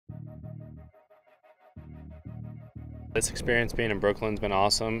This experience being in Brooklyn's been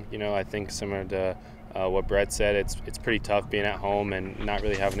awesome. I think similar to what Brett said, it's pretty tough being at home and not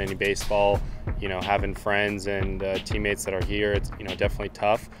really having any baseball. Having friends and teammates that are here, it's definitely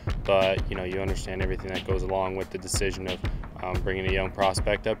tough. But you understand everything that goes along with the decision of bringing a young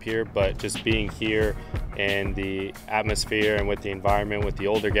prospect up here. But just being here and the atmosphere and with the environment, with the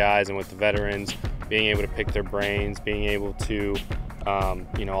older guys and with the veterans, being able to pick their brains, being able to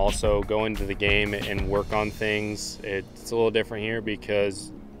also go into the game and work on things. It's a little different here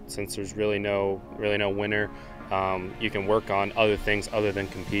because since there's really no winner, you can work on other things other than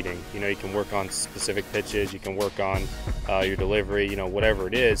competing. You can work on specific pitches, you can work on your delivery, whatever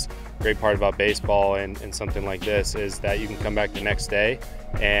it is. Great part about baseball and something like this is that you can come back the next day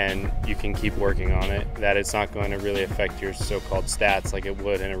and you can keep working on it, that it's not going to really affect your so-called stats like it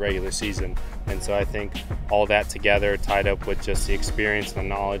would in a regular season. And so I think all that together, tied up with just the experience and the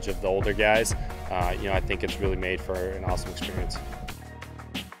knowledge of the older guys, I think it's really made for an awesome experience.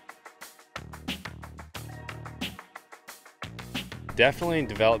 Definitely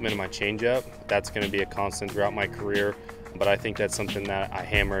development of my changeup. That's going to be a constant throughout my career, but I think that's something that I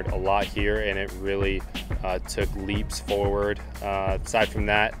hammered a lot here, and it really took leaps forward. Aside from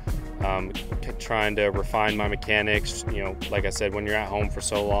that, trying to refine my mechanics. Like I said, when you're at home for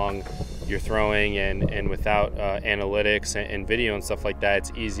so long, you're throwing, and without analytics and video and stuff like that,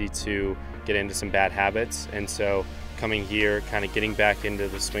 it's easy to get into some bad habits. And so coming here, kind of getting back into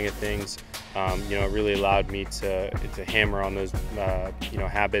the swing of things, it really allowed me to hammer on those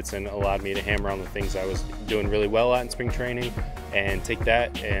habits, and allowed me to hammer on the things I was doing really well at in spring training, and take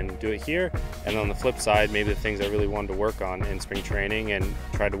that and do it here. And on the flip side, maybe the things I really wanted to work on in spring training, and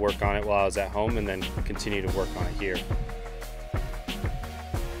tried to work on it while I was at home, and then continue to work on it here.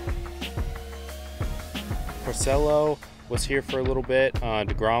 Porcello was here for a little bit,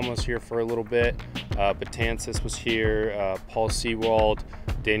 deGrom was here for a little bit, Betances was here, Paul Sewald,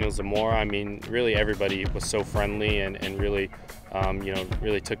 Daniel Zamora. I mean, really everybody was so friendly and really,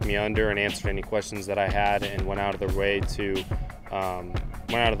 really took me under and answered any questions that I had, and went out of their way to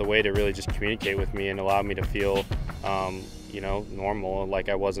really just communicate with me and allow me to feel, normal, like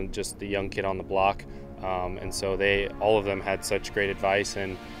I wasn't just the young kid on the block. And so all of them had such great advice,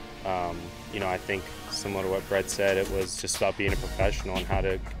 and I think similar to what Brett said, it was just about being a professional and how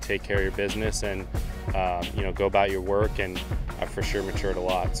to take care of your business and go about your work. And I've for sure matured a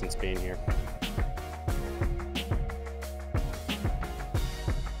lot since being here.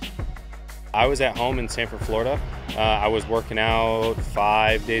 I was at home in Sanford, Florida. I was working out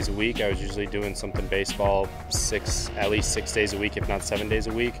 5 days a week. I was usually doing something baseball at least 6 days a week, if not 7 days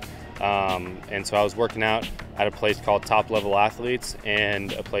a week. And so I was working out at a place called Top Level Athletes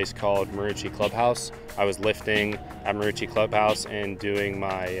and a place called Marucci Clubhouse. I was lifting at Marucci Clubhouse and doing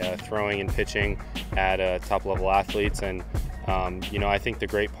my throwing and pitching at Top Level Athletes. And I think the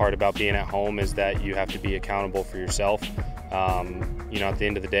great part about being at home is that you have to be accountable for yourself. At the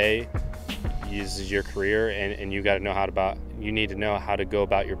end of the day, this is your career, and you need to know how to go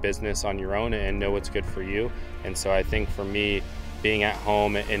about your business on your own and know what's good for you. And so I think for me, being at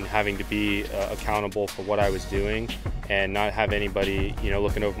home and having to be accountable for what I was doing, and not have anybody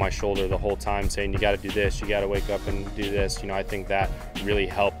looking over my shoulder the whole time saying you got to do this, you got to wake up and do this, I think that really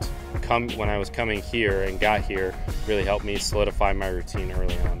helped when I was coming here and got here, really helped me solidify my routine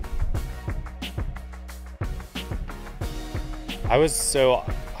early on.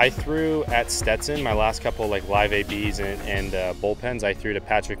 I threw at Stetson my last couple live ABs and bullpens. I threw to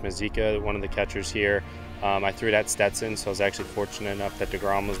Patrick Mazeika, one of the catchers here. I threw it at Stetson, so I was actually fortunate enough that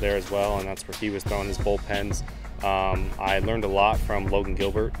deGrom was there as well, and that's where he was throwing his bullpens. I learned a lot from Logan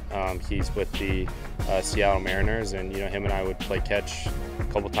Gilbert. He's with the Seattle Mariners, and him and I would play catch a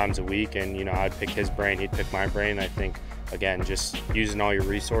couple times a week, and I'd pick his brain, he'd pick my brain. I think, again, just using all your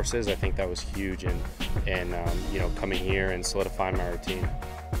resources, I think that was huge in coming here and solidifying my routine.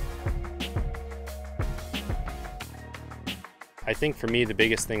 I think for me, the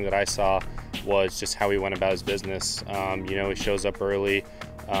biggest thing that I saw was just how he went about his business. He shows up early,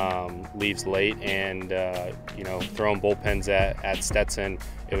 leaves late, and throwing bullpens at Stetson,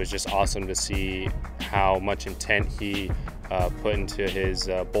 it was just awesome to see how much intent he put into his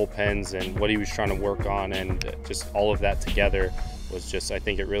bullpens and what he was trying to work on, and just all of that together was just, I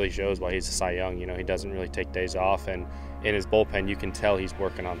think it really shows why he's a Cy Young. He doesn't really take days off, and in his bullpen you can tell he's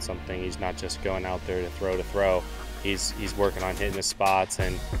working on something. He's not just going out there to throw. He's working on hitting his spots,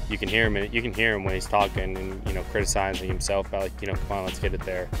 and you can hear him when he's talking and criticizing himself about come on, let's get it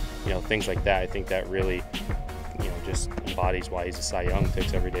there, things like that. I think that really just embodies why he's a Cy Young,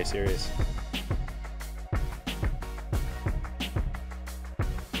 takes every day serious.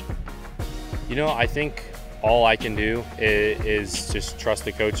 I think all I can do is just trust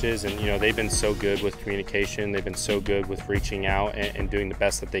the coaches, and they've been so good with communication. They've been so good with reaching out and doing the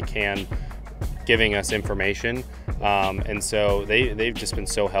best that they can, giving us information, and so they've just been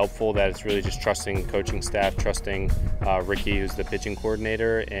so helpful that it's really just trusting coaching staff, trusting Ricky, who's the pitching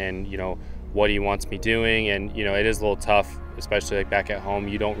coordinator, and what he wants me doing. And it is a little tough, especially like back at home.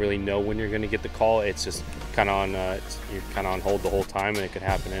 You don't really know when you're going to get the call. It's just kind of on you're kind of on hold the whole time, and it could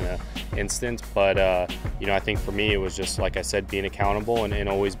happen in an instant. But I think for me, it was just, like I said, being accountable and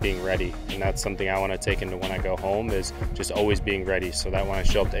always being ready. And that's something I want to take into when I go home, is just always being ready, so that when I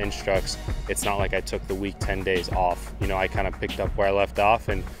show up to Instructs, it's not like I took the week 10 days off. I kind of picked up where I left off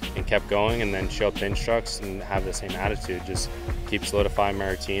and kept going, and then show up to Instructs and have the same attitude, just keep solidifying my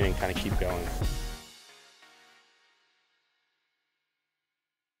routine and kind of keep going.